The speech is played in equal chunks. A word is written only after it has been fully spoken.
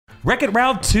Wreck-It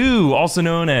Ralph 2, also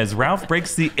known as Ralph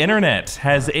Breaks the Internet,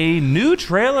 has a new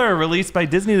trailer released by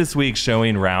Disney this week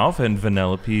showing Ralph and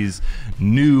Vanellope's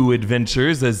new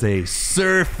adventures as they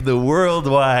surf the World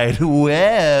Wide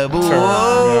Web.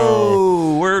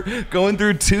 Whoa! We're going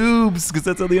through tubes because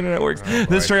that's how the internet works.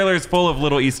 This trailer is full of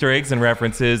little Easter eggs and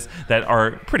references that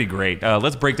are pretty great.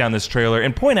 Let's break down this trailer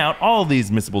and point out all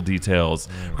these missable details.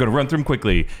 We're going to run through them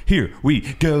quickly. Here we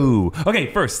go.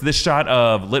 Okay, first, this shot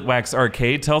of Litwack's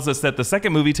arcade tells us that the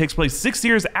second movie takes place 6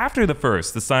 years after the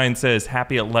first. The sign says,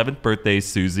 "Happy 11th birthday,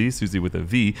 Susie," Susie with a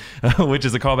V, which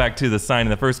is a callback to the sign in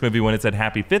the first movie when it said,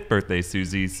 "Happy 5th birthday,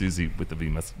 Susie." Susie with the V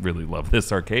must really love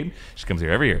this arcade. She comes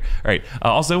here every year. All right.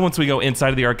 Also, once we go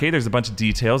inside of the arcade, there's a bunch of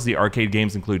details. The arcade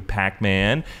games include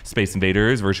Pac-Man, Space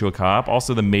Invaders, Virtua Cop,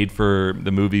 also the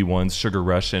made-for-the-movie ones, Sugar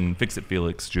Rush and Fix-It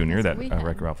Felix Jr. that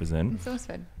Wreck-It Ralph is in. It's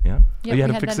awesome. Yeah? Yep, oh, you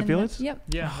had a Fix-It Felix? Yep.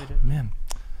 Yeah, oh, man.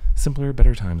 Simpler,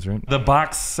 better times, right? The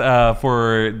box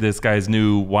for this guy's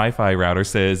new Wi-Fi router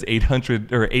says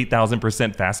 800 or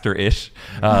 8,000% faster-ish,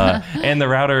 and the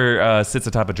router sits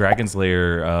atop a Dragon's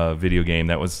Lair video game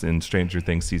that was in Stranger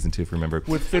Things season 2, if you remember.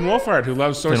 With Finn Wolfhard, who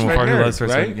loves Source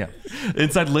right? Yeah.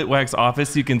 Inside Litwack's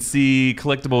office, you can see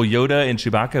collectible Yoda and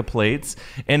Chewbacca plates,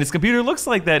 and his computer looks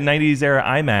like that 90s era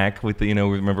iMac with the,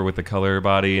 remember with the color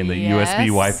body and the USB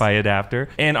Wi-Fi adapter.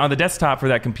 And on the desktop for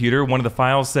that computer, one of the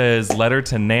files says "Letter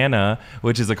to Nana,"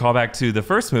 which is a callback to the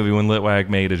first movie when Litwack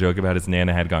made a joke about his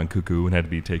Nana had gone cuckoo and had to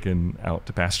be taken out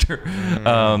to pasture.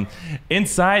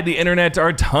 Inside the internet are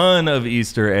a ton of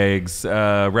Easter eggs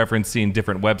referencing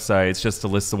different websites. Just to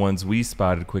list the ones we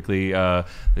spotted quickly,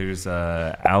 there's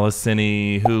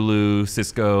Alicini, Hulu,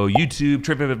 Cisco, YouTube,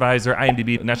 TripAdvisor,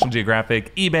 IMDb, National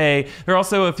Geographic, eBay. There are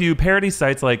also a few parody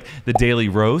sites like The Daily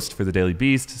Roast for The Daily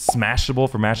Beast, Smashable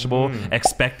for Mashable,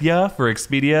 Expectia for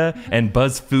Expedia, and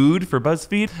BuzzFood for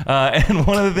BuzzFeed. And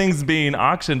one of the things being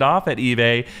auctioned off at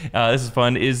eBay, this is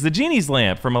fun, is the Genie's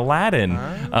lamp from Aladdin.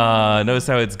 Notice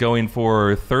how it's going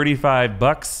for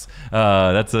 $35.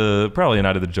 That's probably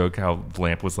not of the joke how the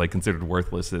lamp was considered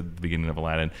worthless at the beginning of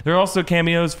Aladdin. There are also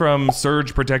cameos from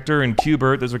Surge Protector and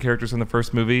Q*bert. Those were characters from the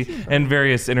first movie, and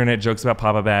various internet jokes about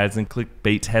pop-up ads and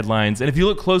clickbait headlines. And if you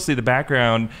look closely at the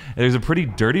background, there's a pretty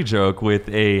dirty joke with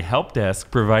a help desk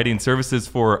providing services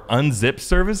for unzipped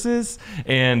services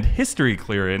and history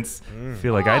clearance. I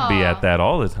feel like I'd be at that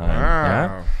all the time.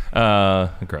 Yeah?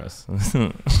 Gross.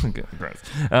 Gross.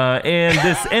 And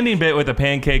this ending bit with a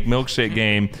pancake milkshake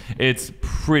game, it's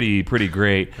pretty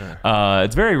great.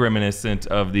 It's very reminiscent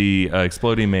of the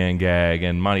Exploding Man gag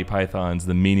and Monty Python's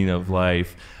The Meaning of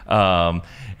Life.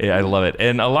 I love it.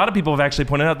 And a lot of people have actually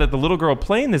pointed out that the little girl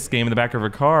playing this game in the back of her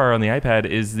car on the iPad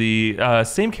is the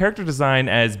same character design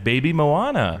as baby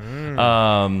Moana.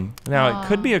 Now, it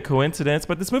could be a coincidence,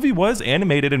 but this movie was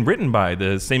animated and written by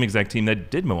the same exact team that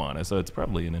did Moana, so it's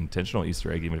probably an intentional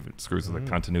Easter egg, even if it screws with the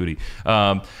continuity.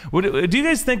 Do you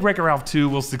guys think Wreck-It Ralph 2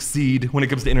 will succeed when it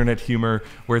comes to internet humor,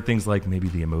 where things like maybe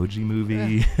the Emoji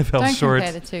Movie fell short?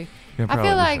 Don't compare the two. I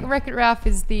feel like Wreck-It Ralph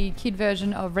is the kid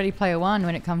version of Ready Player One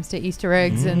when it comes to Easter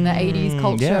eggs and the 80s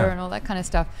culture and all that kind of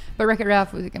stuff. But Wreck-It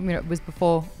Ralph was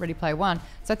before Ready Player One.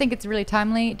 So I think it's really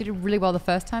timely. It did really well the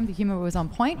first time. The humor was on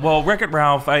point. Well, Wreck-It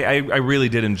Ralph, I really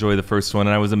did enjoy the first one,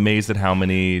 and I was amazed at how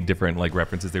many different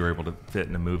references they were able to fit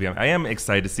in a movie. I am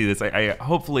excited to see this. I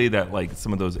hopefully that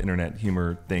some of those internet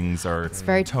humor things are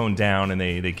toned down and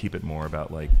they keep it more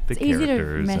about the it's characters. It's easy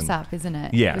to mess up, isn't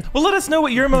it? Yeah. Well, let us know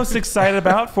what you're most excited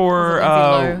about for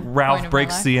Ralph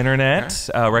Breaks the Internet,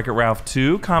 Wreck-It Ralph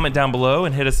 2. Comment down below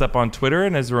and hit us up on Twitter.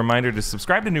 And as a reminder to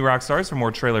subscribe to New Rockstars for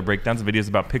more trailer breakdowns and videos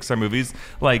about Pixar movies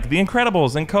like The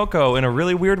Incredibles and Coco and a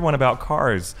really weird one about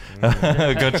cars. Go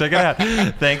check it out.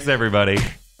 Thanks, everybody.